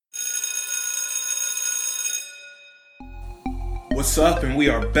What's up? And we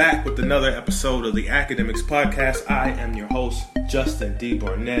are back with another episode of the Academics Podcast. I am your host, Justin D.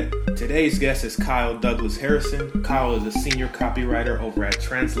 Barnett. Today's guest is Kyle Douglas Harrison. Kyle is a senior copywriter over at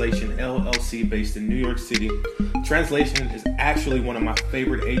Translation LLC based in New York City. Translation is actually one of my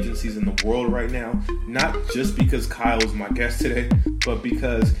favorite agencies in the world right now, not just because Kyle is my guest today, but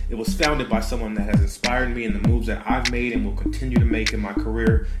because it was founded by someone that has inspired me in the moves that I've made and will continue to make in my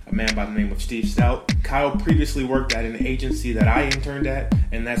career, a man by the name of Steve Stout. Kyle previously worked at an agency that I interned at,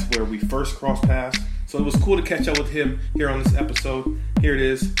 and that's where we first crossed paths. So it was cool to catch up with him here on this episode. Here it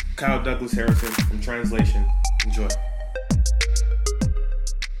is, Kyle Douglas Harrison from Translation. Enjoy.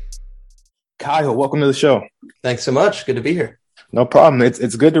 Kyle, welcome to the show. Thanks so much. Good to be here. No problem.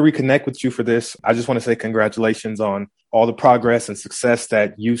 It's good to reconnect with you for this. I just want to say congratulations on all the progress and success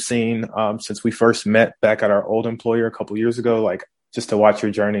that you've seen since we first met back at our old employer a couple years ago. Like, just to watch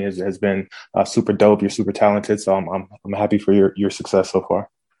your journey has been super dope. You're super talented. So I'm happy for your success so far.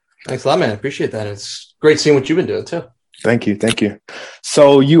 Thanks a lot, man. I appreciate that. It's great seeing what you've been doing too. Thank you.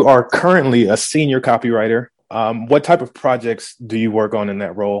 So you are currently a senior copywriter. What type of projects do you work on in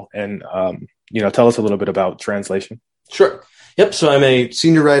that role? And, tell us a little bit about Translation. Sure. Yep. So I'm a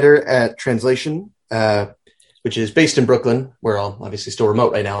senior writer at Translation, which is based in Brooklyn. We're all obviously still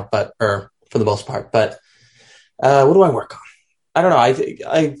remote right now, or for the most part. But what do I work on? I don't know.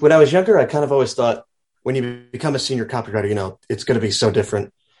 I when I was younger, I kind of always thought when you become a senior copywriter, it's going to be so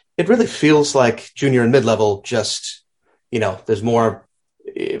different. It really feels like junior and mid-level, just, there's more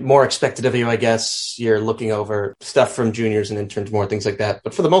expected of you, I guess. You're looking over stuff from juniors and interns, more things like that.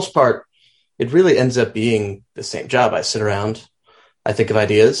 But for the most part, it really ends up being the same job. I sit around, I think of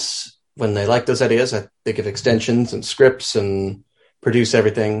ideas. When they like those ideas, I think of extensions and scripts and produce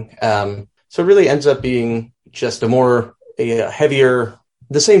everything. So it really ends up being just a heavier,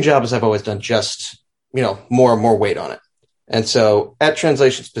 the same job as I've always done, just, more and more weight on it. And so at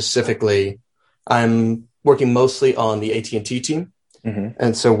Translation specifically, I'm working mostly on the AT&T team. Mm-hmm.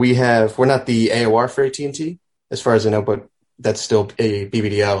 And so we're not the AOR for AT&T, as far as I know, but that's still a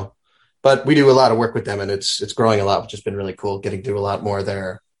BBDO. But we do a lot of work with them, and it's growing a lot, which has been really cool, getting to do a lot more of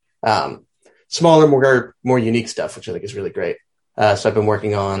their smaller, more unique stuff, which I think is really great. So I've been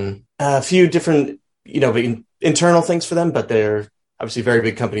working on a few different, internal things for them, but they're obviously a very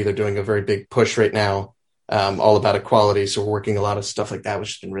big company. They're doing a very big push right now, all about equality. So we're working a lot of stuff like that, which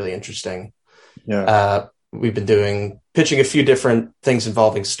has been really interesting. Yeah. We've been pitching a few different things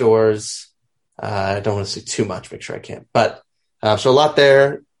involving stores. I don't want to say too much, make sure I can't, but so a lot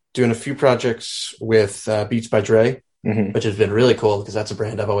there, doing a few projects with Beats by Dre, mm-hmm. which has been really cool because that's a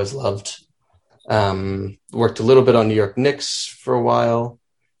brand I've always loved. Worked a little bit on New York Knicks for a while.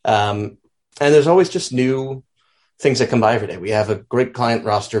 And there's always just new things that come by every day. We have a great client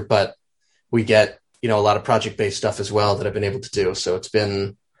roster, but we get, a lot of project-based stuff as well that I've been able to do. So it's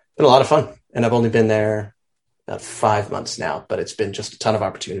been a lot of fun. And I've only been there about 5 months now, but it's been just a ton of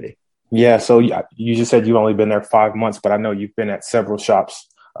opportunity. Yeah. So you just said you've only been there 5 months, but I know you've been at several shops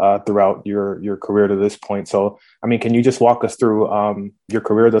throughout your career to this point. So, can you just walk us through your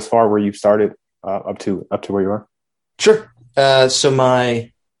career thus far, where you've started up to where you are? Sure.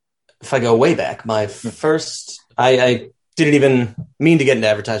 If I go way back, my first, I didn't even mean to get into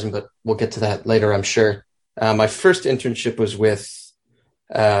advertising, but we'll get to that later, I'm sure. My first internship was with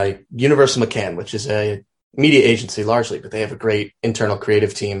Universal McCann, which is a media agency largely, but they have a great internal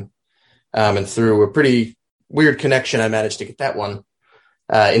creative team. And through a pretty weird connection, I managed to get that one.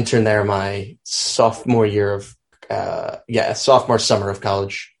 Interned there my sophomore summer of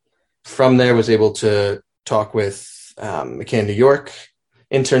college. From there, was able to talk with McCann New York.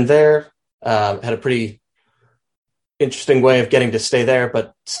 Interned there, had a pretty interesting way of getting to stay there,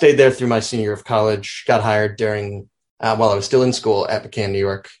 but stayed there through my senior year of college. Got hired during while I was still in school at McCann New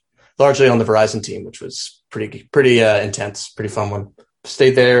York, largely on the Verizon team, which was pretty intense, pretty fun one.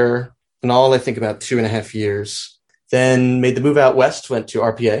 Stayed there in all, I think, about 2.5 years. Then made the move out west, went to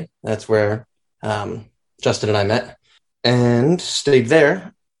RPA. That's where Justin and I met, and stayed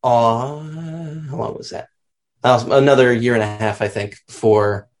there. How long was that? Another 1.5 years, I think,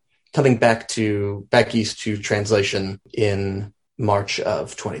 before coming back east to Translation in March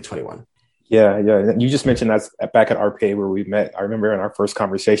of 2021. Yeah. You just mentioned that's back at RPA where we met. I remember in our first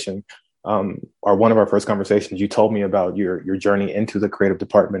conversation, or one of our first conversations, you told me about your journey into the creative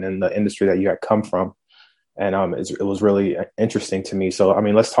department and the industry that you had come from. And it was really interesting to me. So,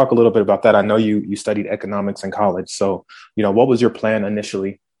 let's talk a little bit about that. I know you studied economics in college. So, what was your plan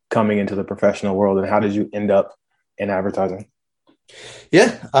initially coming into the professional world, and how did you end up in advertising?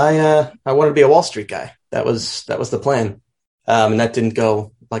 Yeah, I wanted to be a Wall Street guy. That was the plan. And that didn't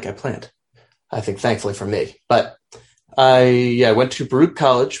go like I planned, I think, thankfully for me. But I went to Baruch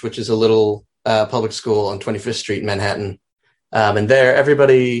College, which is a little public school on 25th Street in Manhattan. And there,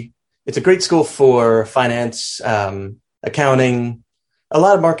 it's a great school for finance, accounting, a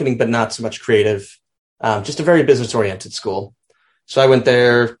lot of marketing, but not so much creative. Just a very business-oriented school. So I went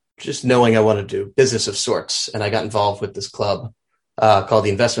there just knowing I wanted to do business of sorts. And I got involved with this club called the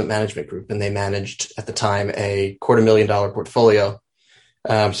Investment Management Group. And they managed, at the time, a $250,000 portfolio.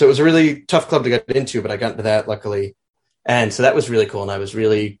 So it was a really tough club to get into, but I got into that, luckily. And so that was really cool. And I was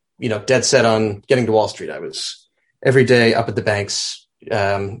really, dead set on getting to Wall Street. I was every day up at the banks,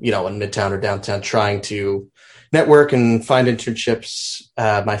 in Midtown or downtown, trying to network and find internships.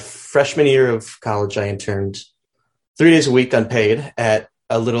 My freshman year of college, I interned 3 days a week unpaid at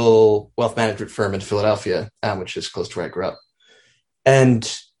a little wealth management firm in Philadelphia, which is close to where I grew up.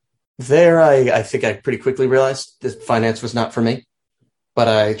 And there, I think I pretty quickly realized that finance was not for me, but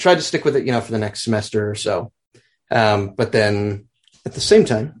I tried to stick with it, for the next semester or so. But then at the same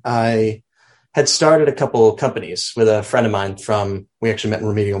time, I had started a couple companies with a friend of mine we actually met in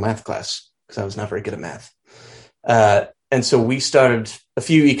remedial math class because I was not very good at math. And so we started a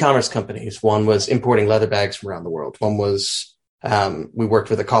few e-commerce companies. One was importing leather bags from around the world. One was, we worked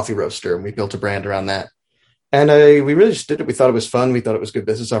with a coffee roaster and we built a brand around that. And we really just did it. We thought it was fun. We thought it was a good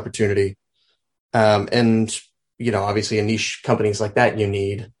business opportunity. And obviously in niche companies like that, you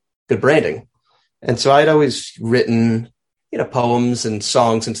need good branding. And so I'd always written, poems and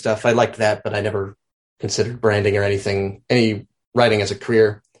songs and stuff. I liked that, but I never considered branding or any writing as a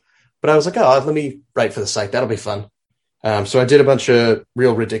career. But I was like, let me write for the site. That'll be fun. So I did a bunch of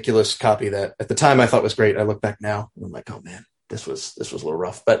real ridiculous copy that at the time I thought was great. I look back now and I'm like, oh man, this was a little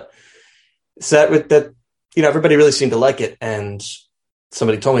rough. But so that everybody really seemed to like it. And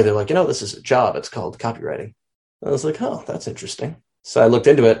somebody told me, they're like, this is a job. It's called copywriting. I was like, oh, that's interesting. So I looked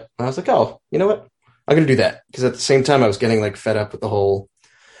into it and I was like, oh, you know what? I'm going to do that. Because at the same time, I was getting fed up with the whole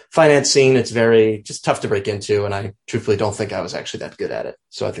finance scene. It's very just tough to break into. And I truthfully don't think I was actually that good at it.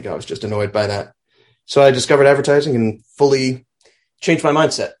 So I think I was just annoyed by that. So I discovered advertising and fully changed my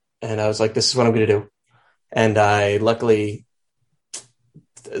mindset. And I was like, this is what I'm going to do. And I luckily,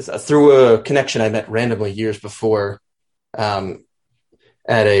 through a connection I met randomly years before at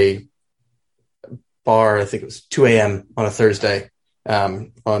a bar, I think it was 2 a.m. on a Thursday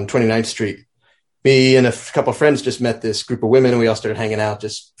on 29th Street. Me and a couple of friends just met this group of women and we all started hanging out,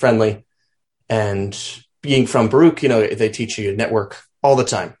 just friendly. And being from Baruch, they teach you to network all the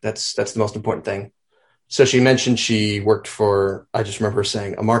time. That's the most important thing. So she mentioned she worked for, I just remember her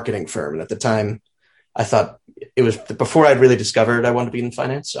saying, a marketing firm. And at the time, I thought it was before I'd really discovered I wanted to be in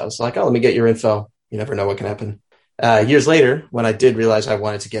finance. So I was like, let me get your info. You never know what can happen. Years later, when I did realize I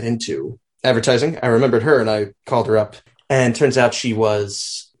wanted to get into advertising, I remembered her and I called her up. And turns out she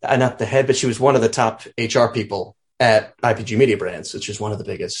was not the head, but she was one of the top HR people at IPG Media Brands, which is one of the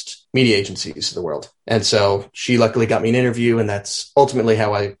biggest media agencies in the world. And so she luckily got me an interview, and that's ultimately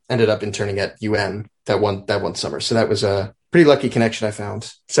how I ended up interning at UM that one summer. So that was a pretty lucky connection I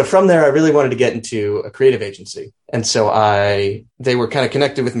found. So from there, I really wanted to get into a creative agency. And so they were kind of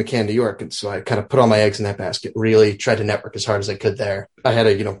connected with McCann, New York. And so I kind of put all my eggs in that basket, really tried to network as hard as I could there. I had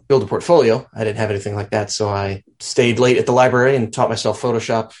to, build a portfolio. I didn't have anything like that. So I stayed late at the library and taught myself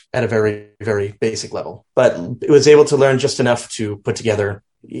Photoshop at a very, very basic level, but it was able to learn just enough to put together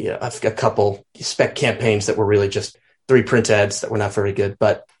a couple spec campaigns that were really just 3 print ads that were not very good.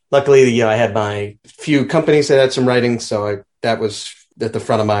 But luckily, I had my few companies that had some writing, so that was at the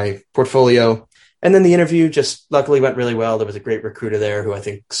front of my portfolio. And then the interview just luckily went really well. There was a great recruiter there who I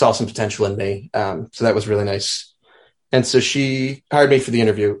think saw some potential in me, so that was really nice. And so she hired me for the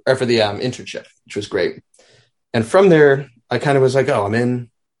interview, or for the internship, which was great. And from there, I kind of was like, I'm in,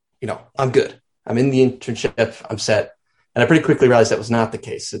 I'm good. I'm in the internship, I'm set. And I pretty quickly realized that was not the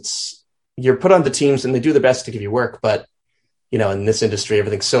case. You're put on the teams and they do their best to give you work, but in this industry,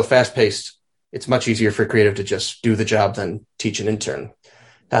 everything's so fast paced. It's much easier for a creative to just do the job than teach an intern.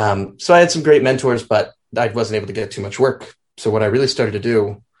 So I had some great mentors, but I wasn't able to get too much work. So what I really started to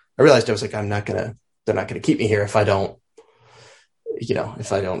do, I realized I was like, they're not going to keep me here if I don't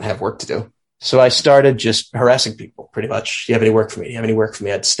have work to do. So I started just harassing people pretty much. Do you have any work for me? Do you have any work for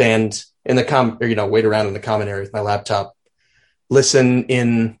me? I'd stand in the wait around in the common area with my laptop, listen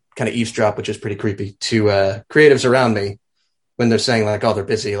in, kind of eavesdrop, which is pretty creepy, to creatives around me when they're saying they're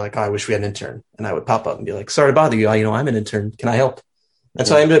busy, I wish we had an intern. And I would pop up and be like, sorry to bother you. I'm an intern. Can I help? And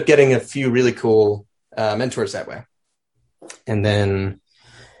so I ended up getting a few really cool mentors that way. And then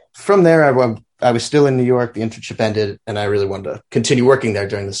from there, I was still in New York. The internship ended, and I really wanted to continue working there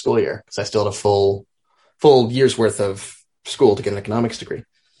during the school year because I still had a full year's worth of school to get an economics degree.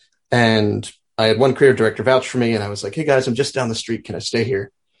 And I had one creative director vouch for me, and I was like, hey guys, I'm just down the street. Can I stay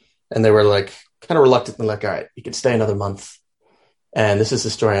here? And they were like, kind of reluctantly like, all right, you can stay another month. And this is the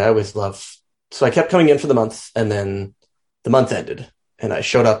story I always love. So I kept coming in for the month, and then the month ended, and I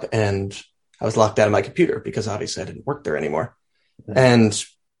showed up, and I was locked out of my computer because obviously I didn't work there anymore.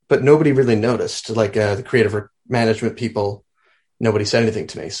 But nobody really noticed, like the creative management people, nobody said anything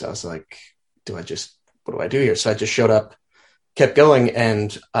to me. So I was like, what do I do here? So I just showed up, kept going,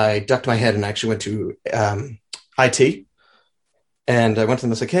 and I ducked my head and actually went to IT. And I went to them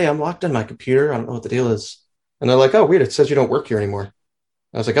and was like, hey, I'm locked in my computer. I don't know what the deal is. And they're like, oh, weird. It says you don't work here anymore.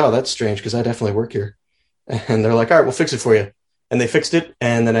 I was like, oh, that's strange because I definitely work here. And they're like, all right, we'll fix it for you. And they fixed it.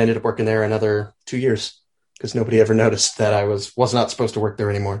 And then I ended up working there another 2 years because nobody ever noticed that I was not supposed to work there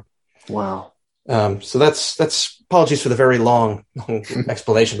anymore. Wow. So that's apologies for the very long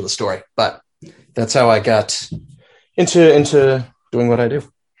explanation of the story, but that's how I got into doing what I do.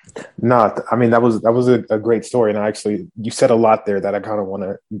 No, I mean, that was a great story. And you said a lot there that I kind of want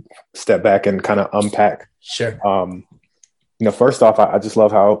to step back and kind of unpack. Sure. First off, I just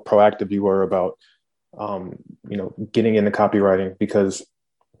love how proactive you were about, getting into copywriting because,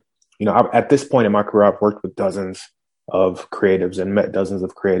 at this point in my career, I've worked with dozens of creatives and met dozens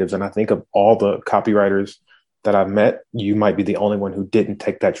of creatives. And I think of all the copywriters that I've met, you might be the only one who didn't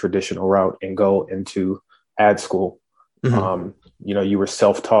take that traditional route and go into ad school. Mm-hmm. You were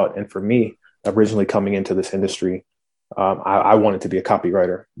self-taught. And for me, originally coming into this industry, I wanted to be a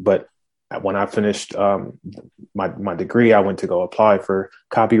copywriter. But when I finished my degree, I went to go apply for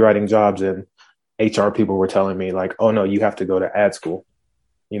copywriting jobs, and HR people were telling me like, oh, no, you have to go to ad school.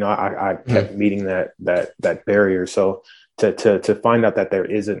 I kept meeting that barrier. So to find out that there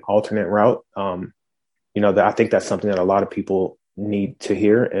is an alternate route, that I think that's something that a lot of people need to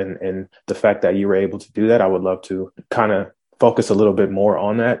hear. And the fact that you were able to do that, I would love to kind of focus a little bit more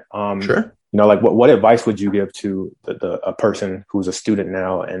on that. Sure. What advice would you give to a person who's a student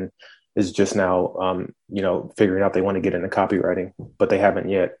now and is just now, figuring out they want to get into copywriting, but they haven't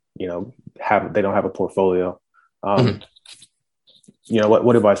yet, they don't have a portfolio.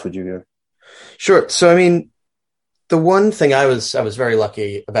 What advice would you give? Sure. So, I mean, the one thing I was very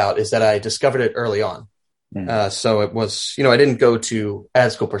lucky about is that I discovered it early on. So it was, I didn't go to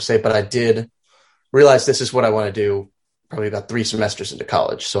ad school per se, but I did realize this is what I want to do probably about 3 semesters into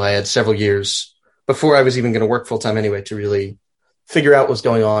college. So I had several years before I was even going to work full time anyway to really figure out what's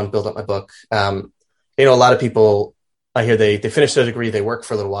going on, build up my book. A lot of people, I hear they finish their degree, they work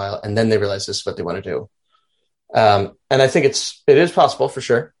for a little while, and then they realize this is what they want to do. And I think it is possible for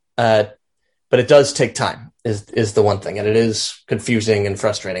sure. But it does take time is the one thing. And it is confusing and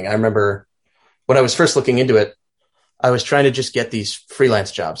frustrating. I remember when I was first looking into it, I was trying to just get these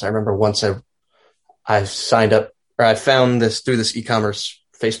freelance jobs. I remember once I signed up, or I found this through this e-commerce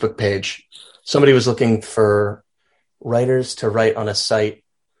Facebook page. Somebody was looking for writers to write on a site.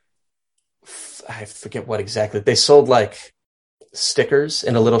 I forget what exactly. They sold like stickers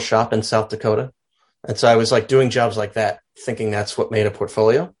in a little shop in South Dakota. And so I was like doing jobs like that, thinking that's what made a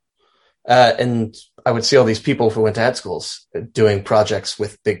portfolio. And I would see all these people who went to ad schools doing projects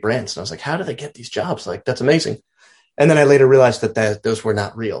with big brands. And I was like, how do they get these jobs? Like, that's amazing. And then I later realized that those were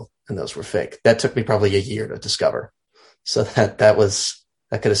not real and those were fake. That took me probably a year to discover. So that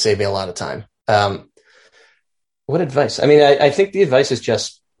could have saved me a lot of time. What advice? I mean, I think the advice is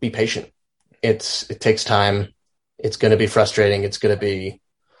just be patient. It takes time. It's going to be frustrating. It's going to be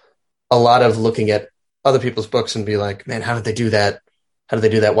a lot of looking at other people's books and be like, man, how did they do that? How did they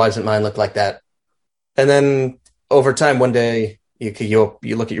do that? Why doesn't mine look like that? And then over time, one day you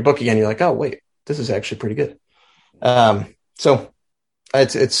look at your book again, you're like, oh, wait, this is actually pretty good. So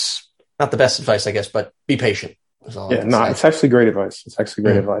it's not the best advice, I guess, but be patient. Yeah, no, it's actually great advice.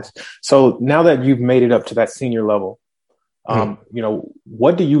 Advice. So now that you've made it up to that senior level,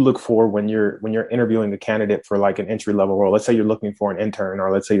 what do you look for when you're interviewing a candidate for like an entry level role? Let's say you're looking for an intern,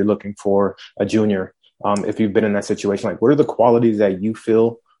 or let's say you're looking for a junior. If you've been in that situation, like what are the qualities that you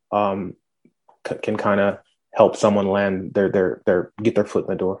feel can kind of help someone land get their foot in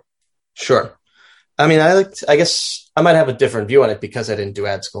the door? Sure. I mean, I guess I might have a different view on it because I didn't do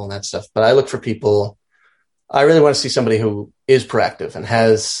ad school and that stuff, but I look for people. I really want to see somebody who is proactive and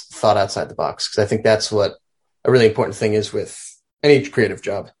has thought outside the box, because I think that's what a really important thing is with any creative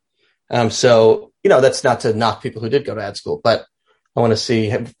job. So, that's not to knock people who did go to ad school, but I want to see,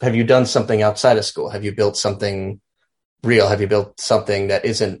 have you done something outside of school? Have you built something real? Have you built something that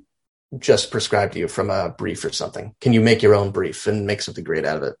isn't just prescribed to you from a brief or something? Can you make your own brief and make something great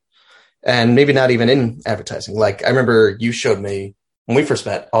out of it? And maybe not even in advertising. Like I remember you showed me when we first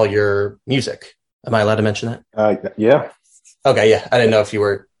met all your music. Am I allowed to mention that? Yeah. Okay. Yeah. I didn't know if you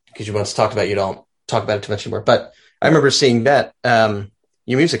were because you once talked about, you don't talk about it too much anymore. But I remember seeing that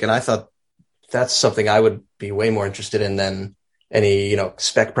your music, and I thought that's something I would be way more interested in than any,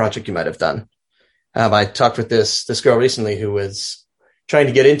 spec project you might have done. I talked with this girl recently who was trying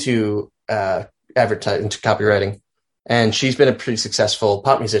to get into advertising, into copywriting, and she's been a pretty successful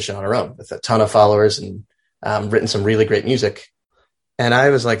pop musician on her own with a ton of followers and written some really great music. And I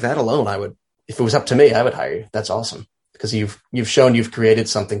was like, that alone, I would, if it was up to me, I would hire you. That's awesome, because you've shown you've created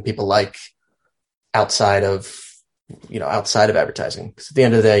something people like outside of advertising. Because at the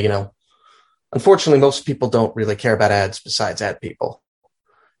end of the day, unfortunately, most people don't really care about ads besides ad people.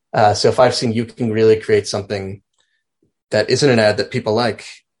 So if I've seen you can really create something that isn't an ad that people like,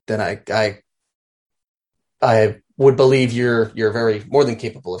 then I would believe you're very more than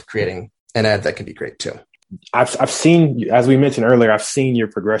capable of creating an ad that can be great too. I've seen, as we mentioned earlier, I've seen your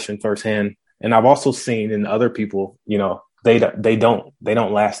progression firsthand, and I've also seen in other people, they don't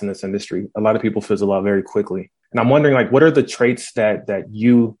last in this industry. A lot of people fizzle out very quickly, and I'm wondering, like, what are the traits that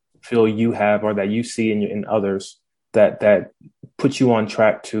you feel you have or that you see in others that put you on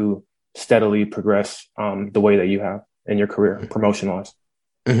track to steadily progress the way that you have in your career, promotion-wise?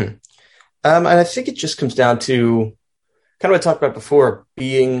 Mm-hmm. And I think it just comes down to kind of what I talked about before,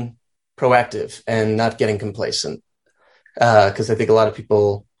 being proactive and not getting complacent. Because I think a lot of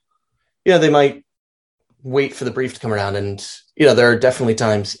people, they might wait for the brief to come around. And, there are definitely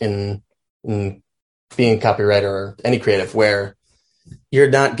times in being a copywriter or any creative where you're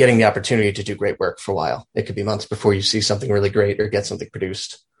not getting the opportunity to do great work for a while. It could be months before you see something really great or get something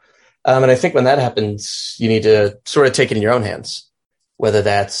produced. And I think when that happens, you need to sort of take it in your own hands, whether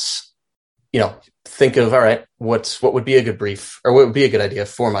that's, think of, all right, what would be a good brief or what would be a good idea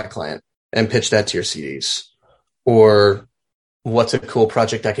for my client and pitch that to your CDs, or what's a cool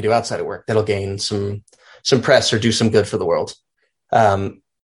project I could do outside of work that'll gain some press or do some good for the world. And,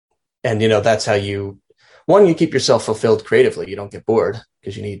 that's how you keep yourself fulfilled creatively. You don't get bored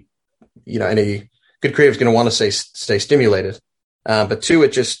because you need, any good creative is going to want to stay stimulated. But two,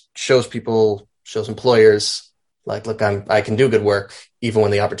 it just shows employers like, look, I can do good work even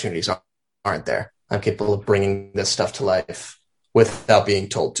when the opportunities aren't there. I'm capable of bringing this stuff to life without being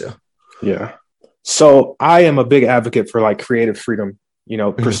told to. Yeah. So I am a big advocate for like creative freedom,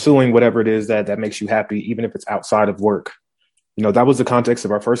 Mm-hmm. pursuing whatever it is that makes you happy, even if it's outside of work. That was the context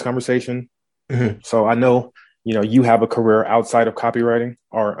of our first conversation. Mm-hmm. So I know, you have a career outside of copywriting,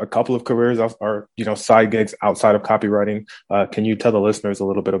 or a couple of careers or, side gigs outside of copywriting. Can you tell the listeners a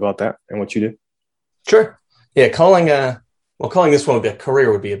little bit about that and what you do? Sure. Yeah. Calling this one a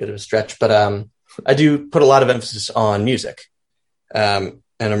career would be a bit of a stretch, but I do put a lot of emphasis on music. And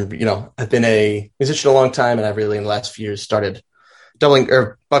I've been a musician a long time, and I've really in the last few years started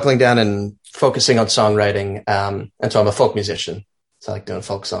buckling down and focusing on songwriting. And so I'm a folk musician. So I like doing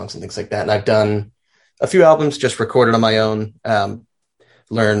folk songs and things like that. And I've done a few albums just recorded on my own,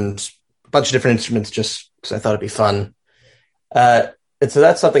 learned a bunch of different instruments just because I thought it'd be fun. And so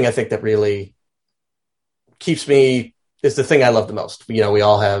that's something I think that really keeps me, is the thing I love the most. We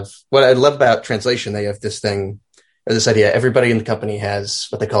all have, what I love about Translation, they have this thing, or this idea, everybody in the company has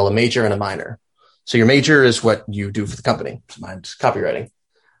what they call a major and a minor. So your major is what you do for the company. So mine's copywriting.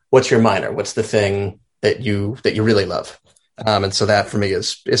 What's your minor? What's the thing that you really love? And so that for me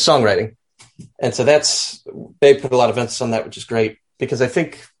is songwriting. And so they put a lot of emphasis on that, which is great, because I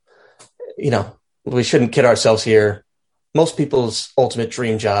think, we shouldn't kid ourselves here. Most people's ultimate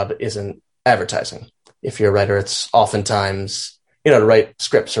dream job isn't advertising. If you're a writer, it's oftentimes, to write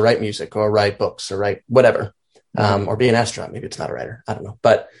scripts or write music or write books or write whatever, or be an astronaut. Maybe it's not a writer. I don't know.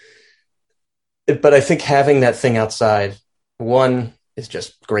 But I think having that thing outside, one, is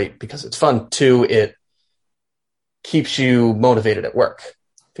just great because it's fun. Two, it keeps you motivated at work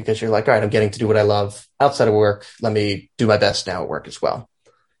because you're like, all right, I'm getting to do what I love outside of work. Let me do my best now at work as well.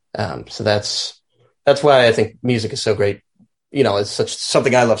 So that's why I think music is so great. It's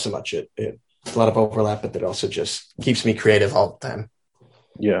something I love so much. It's a lot of overlap, but it also just keeps me creative all the time.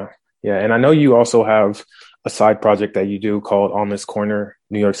 Yeah. Yeah. And I know you also have a side project that you do called On This Corner,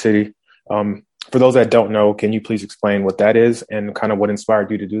 New York City. For those that don't know, can you please explain what that is and kind of what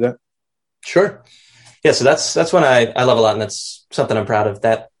inspired you to do that? Sure. Yeah. So that's one I love a lot. And that's something I'm proud of.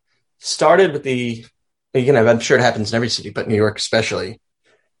 That started with I'm sure it happens in every city, but New York especially,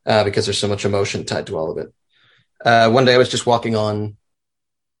 because there's so much emotion tied to all of it. One day I was just walking on,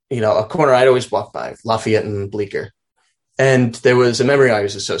 a corner I'd always walk by, Lafayette and Bleecker. And there was a memory I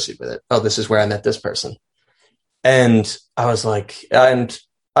was associated with it. Oh, this is where I met this person. And I was like, and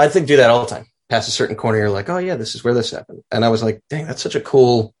I think do that all the time. Pass a certain corner, you're like, oh yeah, this is where this happened. And I was like, dang, that's such a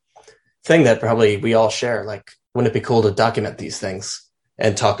cool thing that probably we all share. Like, wouldn't it be cool to document these things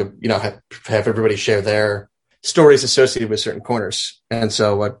and talk, have everybody share their stories associated with certain corners. And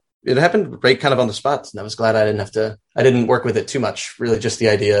so it happened right kind of on the spot. And I was glad I didn't work with it too much, really just the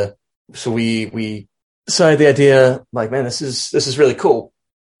idea. So we decided the idea, like, man, this is really cool.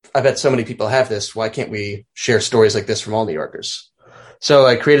 I bet so many people have this. Why can't we share stories like this from all New Yorkers? So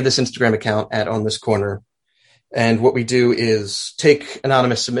I created this Instagram account at On This Corner. And what we do is take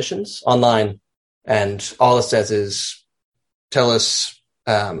anonymous submissions online, and all it says is tell us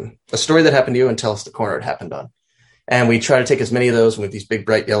a story that happened to you and tell us the corner it happened on. And we try to take as many of those with these big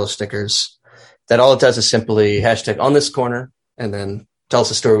bright yellow stickers that all it does is simply hashtag On This Corner and then tell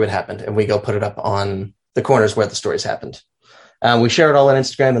us a story what happened. And we go put it up on the corners where the stories happened. We share it all on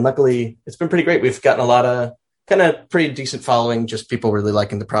Instagram, and luckily it's been pretty great. We've gotten a lot of kind of pretty decent following, just people really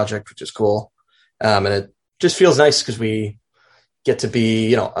liking the project, which is cool. And it just feels nice because we get to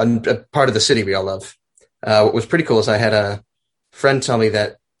be, a part of the city we all love. What was pretty cool is I had a friend tell me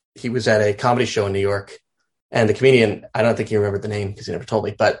that he was at a comedy show in New York, and the comedian, I don't think he remembered the name because he never told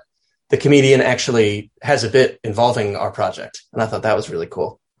me, but the comedian actually has a bit involving our project. And I thought that was really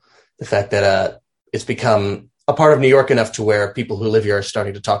cool. The fact that it's become a part of New York enough to where people who live here are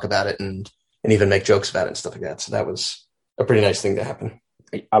starting to talk about it and even make jokes about it and stuff like that. So that was a pretty nice thing to happen.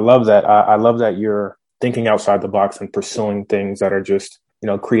 I love that. I love that you're thinking outside the box and pursuing things that are just,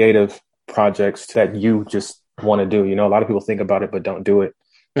 creative projects that you just want to do. A lot of people think about it, but don't do it.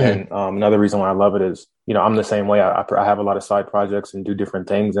 Mm-hmm. And another reason why I love it is, I'm the same way. I have a lot of side projects and do different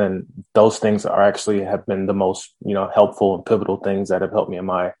things. And those things are actually have been the most, helpful and pivotal things that have helped me in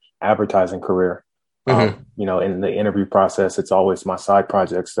my advertising career. Mm-hmm. In the interview process, it's always my side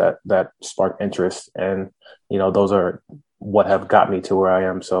projects that spark interest. And, those are what have got me to where I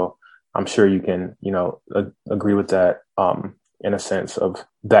am. So I'm sure you can, agree with that in a sense of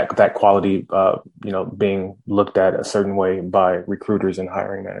that quality, being looked at a certain way by recruiters and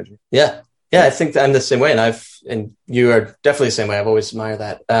hiring managers. Yeah. Yeah. I think I'm the same way. And you are definitely the same way. I've always admired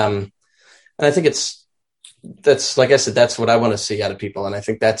that. And I think that's, like I said, that's what I want to see out of people. And I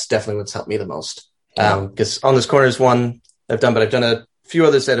think that's definitely what's helped me the most. Because On This Corner is one I've done, but I've done a few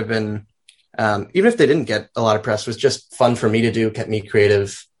others that have been, even if they didn't get a lot of press, was just fun for me to do, kept me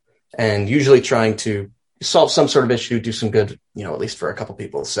creative, and usually trying to solve some sort of issue, do some good, at least for a couple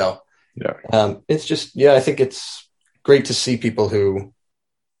people. So it's just, I think it's great to see people who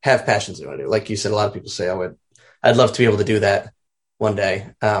have passions they want to do. Like you said, a lot of people say, I'd love to be able to do that one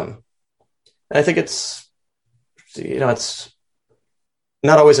day. And I think it's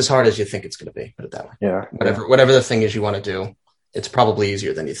not always as hard as you think it's going to be, put it that way. Yeah. Whatever the thing is you want to do, it's probably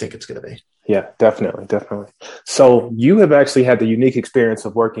easier than you think it's going to be. Yeah, definitely. So you have actually had the unique experience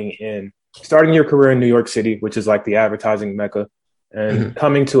of starting your career in New York City, which is like the advertising mecca, and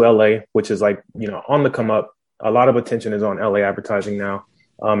coming to LA, which is like, on the come up. A lot of attention is on LA advertising now.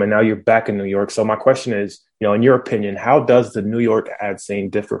 And now you're back in New York. So my question is, in your opinion, how does the New York ad scene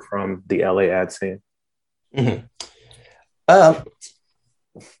differ from the LA ad scene? Mm-hmm.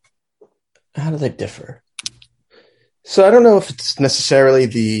 How do they differ? So I don't know if it's necessarily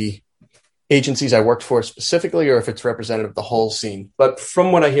the agencies I worked for specifically, or if it's representative of the whole scene. But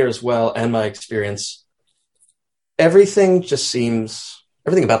from what I hear as well, and my experience, everything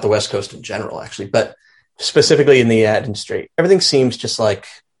about the West Coast in general, actually, but specifically in the ad industry, everything seems just like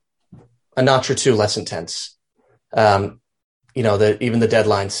a notch or two less intense. Even the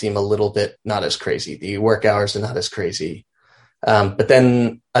deadlines seem a little bit not as crazy. The work hours are not as crazy. But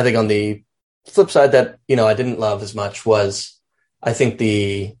then I think on the flip side that, I didn't love as much was, I think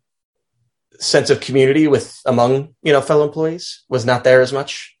the sense of community among fellow employees was not there as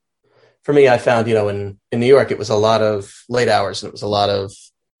much. For me, I found, in New York, it was a lot of late hours, and it was a lot of,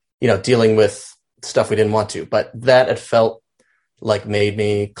 dealing with stuff we didn't want to, but that it felt like made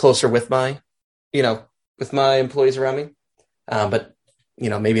me closer with my employees around me. But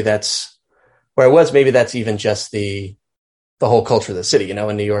maybe that's where I was. Maybe that's even just the whole culture of the city.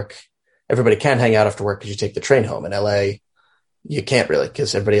 In New York, everybody can hang out after work because you take the train home. In LA, you can't really,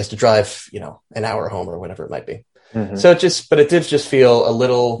 because everybody has to drive, an hour home or whatever it might be. Mm-hmm. So it did just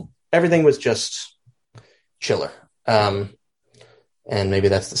feel everything was just chiller. And maybe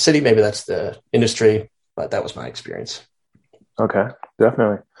that's the city, maybe that's the industry, but that was my experience. Okay,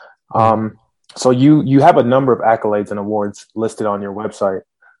 definitely. So you have a number of accolades and awards listed on your website.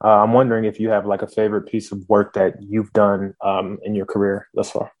 I'm wondering if you have like a favorite piece of work that you've done in your career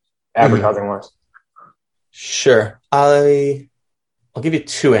thus far, advertising wise. Sure. I'll give you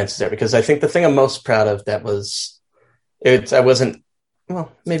two answers there, because I think the thing I'm most proud of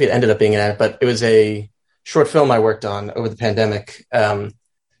maybe it ended up being an ad, but it was a short film I worked on over the pandemic.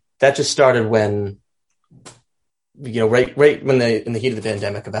 That just started when right when in the heat of the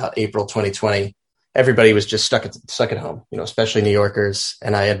pandemic, about April 2020, everybody was just stuck at home, especially New Yorkers.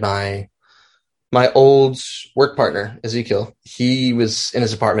 And I had my old work partner, Ezekiel. He was in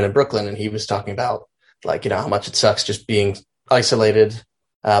his apartment in Brooklyn, and he was talking about how much it sucks just being isolated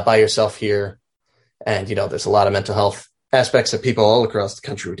by yourself here. And, there's a lot of mental health aspects that people all across the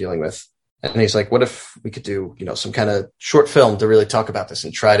country were dealing with. And he's like, what if we could do, some kind of short film to really talk about this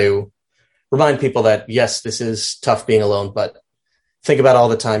and try to remind people that, yes, this is tough being alone, but think about all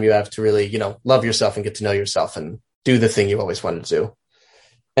the time you have to really, love yourself and get to know yourself and do the thing you always wanted to do.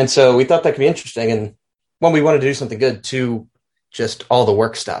 And so we thought that could be interesting. And when we wanted to do something good, too, just all the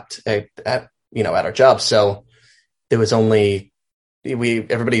work stopped at our job. So there was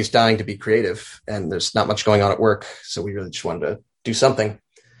everybody's dying to be creative, and there's not much going on at work. So we really just wanted to do something.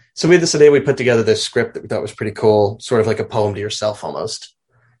 So we had this idea. We put together this script that we thought was pretty cool, sort of like a poem to yourself almost.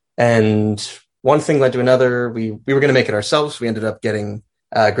 And one thing led to another. We were going to make it ourselves. We ended up getting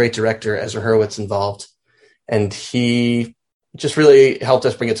a great director, Ezra Hurwitz, involved. And he just really helped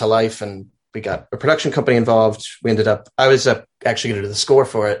us bring it to life. And we got a production company involved. I was actually going to do the score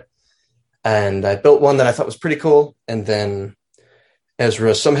for it. And I built one that I thought was pretty cool. And then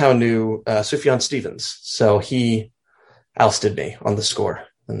Ezra somehow knew Sufjan Stevens. So he ousted me on the score.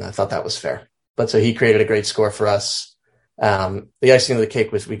 And I thought that was fair. But so he created a great score for us. The icing of the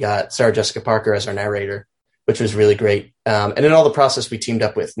cake was we got Sarah Jessica Parker as our narrator, which was really great. And in all the process, we teamed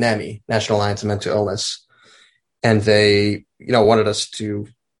up with NAMI, National Alliance on Mental Illness. And they, wanted us to,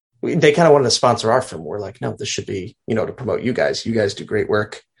 they kind of wanted to sponsor our film. We're like, no, this should be, to promote you guys. You guys do great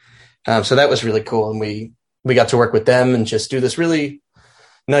work. So that was really cool. And we got to work with them and just do this really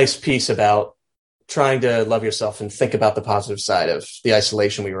nice piece about trying to love yourself and think about the positive side of the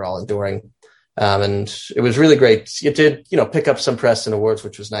isolation we were all enduring. And it was really great. It did, pick up some press and awards,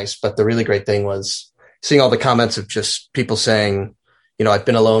 which was nice. But the really great thing was seeing all the comments of just people saying, I've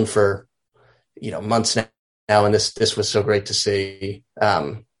been alone for, months now. And this was so great to see,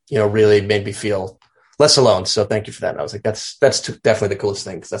 really made me feel less alone. So thank you for that. And I was like, that's definitely the coolest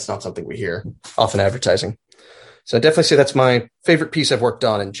thing, because that's not something we hear often advertising. So I definitely say that's my favorite piece I've worked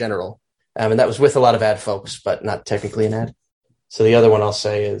on in general. And that was with a lot of ad folks, but not technically an ad. So the other one I'll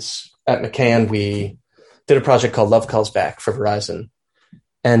say is at McCann, we did a project called Love Calls Back for Verizon.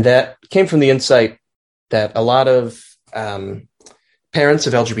 And that came from the insight that a lot of parents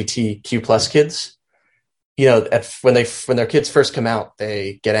of LGBTQ plus kids, when their kids first come out,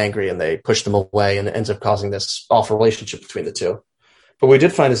 they get angry and they push them away, and it ends up causing this awful relationship between the two. But what we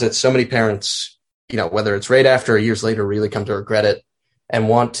did find is that so many parents, whether it's right after or years later, really come to regret it and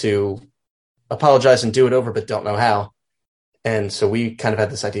want to apologize and do it over, but don't know how. And so we kind of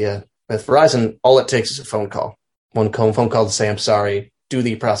had this idea with Verizon. All it takes is a phone call, one phone call to say, I'm sorry, do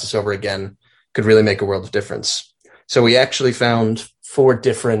the process over again, could really make a world of difference. So we actually found 4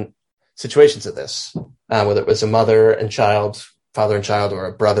 different situations of this, whether it was a mother and child, father and child, or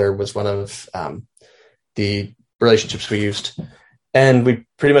a brother was one of the relationships we used. And we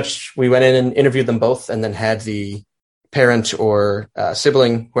went in and interviewed them both, and then had the parent or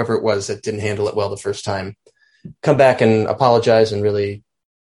sibling, whoever it was that didn't handle it well the first time, come back and apologize and really,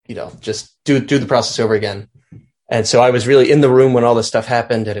 just do the process over again. And so I was really in the room when all this stuff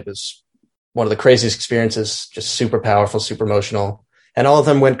happened, and it was one of the craziest experiences, just super powerful, super emotional. And all of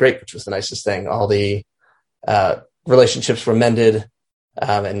them went great, which was the nicest thing. All the relationships were mended,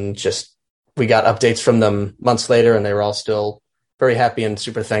 and just we got updates from them months later, and they were all still very happy and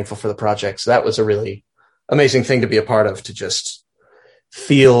super thankful for the project. So that was a really amazing thing to be a part of, to just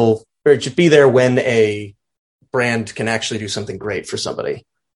feel or just be there when a brand can actually do something great for somebody.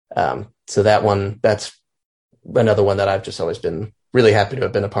 So that's another one that I've just always been really happy to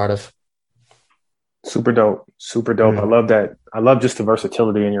have been a part of. Super dope. Mm-hmm. I love that. I love just the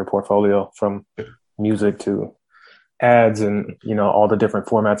versatility in your portfolio, from music to ads and, all the different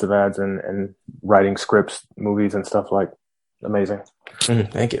formats of ads and writing scripts, movies and stuff. Like, amazing.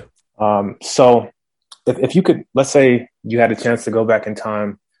 Mm-hmm. Thank you. So if you could, let's say you had a chance to go back in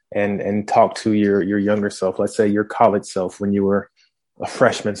time and talk to your younger self, let's say your college self when you were a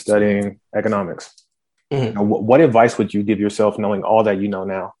freshman studying economics, mm-hmm. What advice would you give yourself knowing all that you know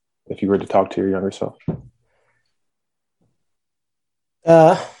now, if you were to talk to your younger self?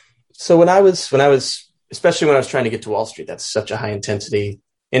 So when I was, especially when I was trying to get to Wall Street, that's such a high intensity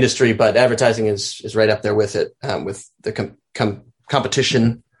industry, but advertising is right up there with it, with the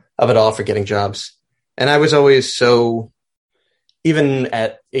competition of it all for getting jobs. And I was always even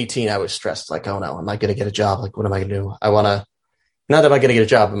at 18, I was stressed, like, oh no, am I going to get a job? Like, what am I going to do? Not am I going to get a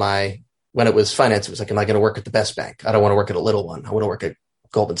job? When it was finance, it was like, am I going to work at the best bank? I don't want to work at a little one. I want to work at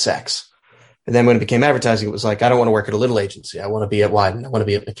Goldman Sachs. And then when it became advertising, it was like, I don't want to work at a little agency. I want to be at Wyden. I want to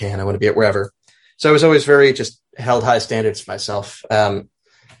be at McCann. I want to be at wherever. So I was always very just held high standards for myself. And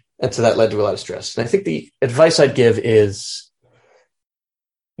so that led to a lot of stress. And I think the advice I'd give is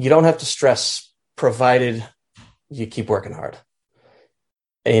you don't have to stress provided you keep working hard.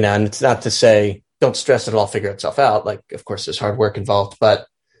 And it's not to say don't stress, it'll all figure itself out. Like, of course, there's hard work involved, but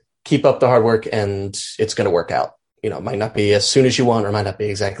keep up the hard work and it's going to work out. It might not be as soon as you want, or it might not be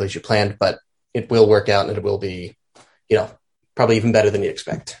exactly as you planned, but it will work out and it will be, probably even better than you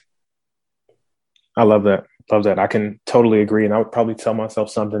expect. I love that. I can totally agree. And I would probably tell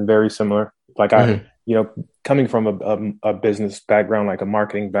myself something very similar. Like coming from a business background, like a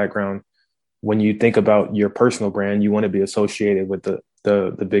marketing background, when you think about your personal brand, you want to be associated with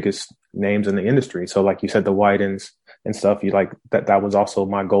the biggest names in the industry. So like you said, the Wydens and stuff, you like that was also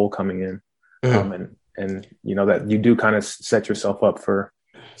my goal coming in. And that you do kind of set yourself up for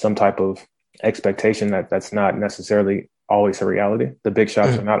some type of expectation that's not necessarily always a reality. The big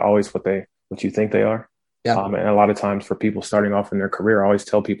shots are not always what you think they are. Yeah. And a lot of times for people starting off in their career, I always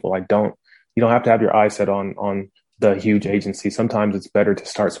tell people, like, you don't have to have your eyes set on the huge agency. Sometimes it's better to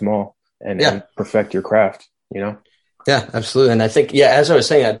start small and perfect your craft, Yeah, absolutely. And I think, as I was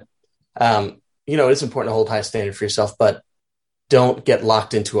saying, it's important to hold high standard for yourself, but don't get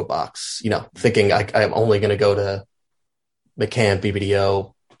locked into a box, thinking I'm only going to go to McCann,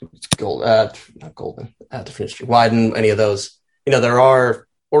 BBDO, not Goldman, Wyden, any of those. There are,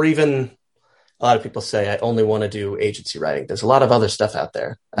 or even a lot of people say, I only want to do agency writing. There's a lot of other stuff out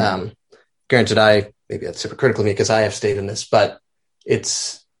there. Granted, maybe that's hypocritical of me because I have stayed in this, but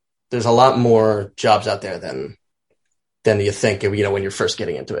there's a lot more jobs out there than you think, when you're first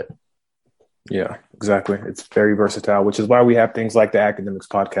getting into it. Yeah, exactly. It's very versatile, which is why we have things like the Academics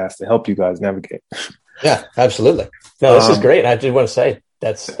podcast to help you guys navigate. Yeah, absolutely. No, this is great. I did want to say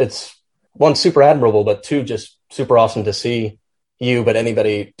it's one, super admirable, but two, just super awesome to see you, but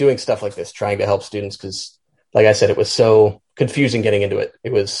anybody doing stuff like this, trying to help students. Cause like I said, it was so confusing getting into it.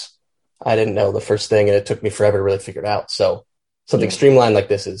 I didn't know the first thing and it took me forever to really figure it out. So something streamlined like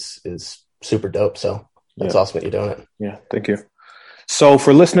this is super dope. So that's awesome that you're doing it. Yeah. Thank you. So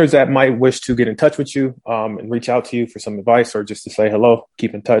for listeners that might wish to get in touch with you and reach out to you for some advice or just to say hello,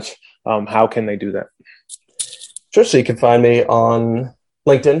 keep in touch, how can they do that? Sure. So you can find me on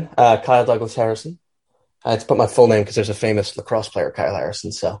LinkedIn, Kyle Douglas Harrison. I had to put my full name because there's a famous lacrosse player, Kyle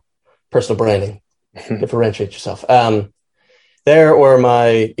Harrison. So personal branding, differentiate yourself. There, or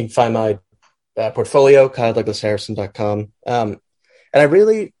you can find my portfolio, KyleDouglasHarrison.com. And I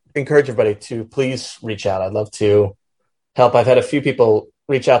really encourage everybody to please reach out. I'd love to help. I've had a few people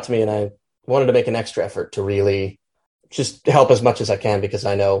reach out to me and I wanted to make an extra effort to really just help as much as I can because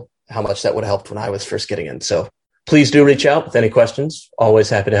I know how much that would have helped when I was first getting in. So please do reach out with any questions. Always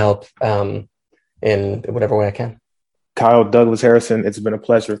happy to help in whatever way I can. Kyle Douglas Harrison, it's been a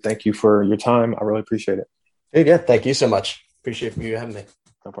pleasure. Thank you for your time. I really appreciate it. Yeah, thank you so much. Appreciate you having me.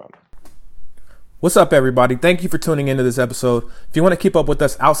 No problem. What's up, everybody? Thank you for tuning into this episode. If you want to keep up with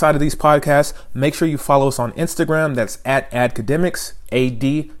us outside of these podcasts, make sure you follow us on Instagram. That's at Adcademics,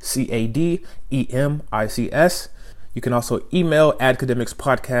 ADCADEMICS. You can also email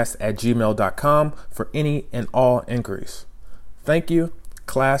adcademicspodcast@gmail.com for any and all inquiries. Thank you.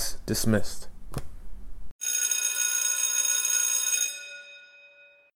 Class dismissed.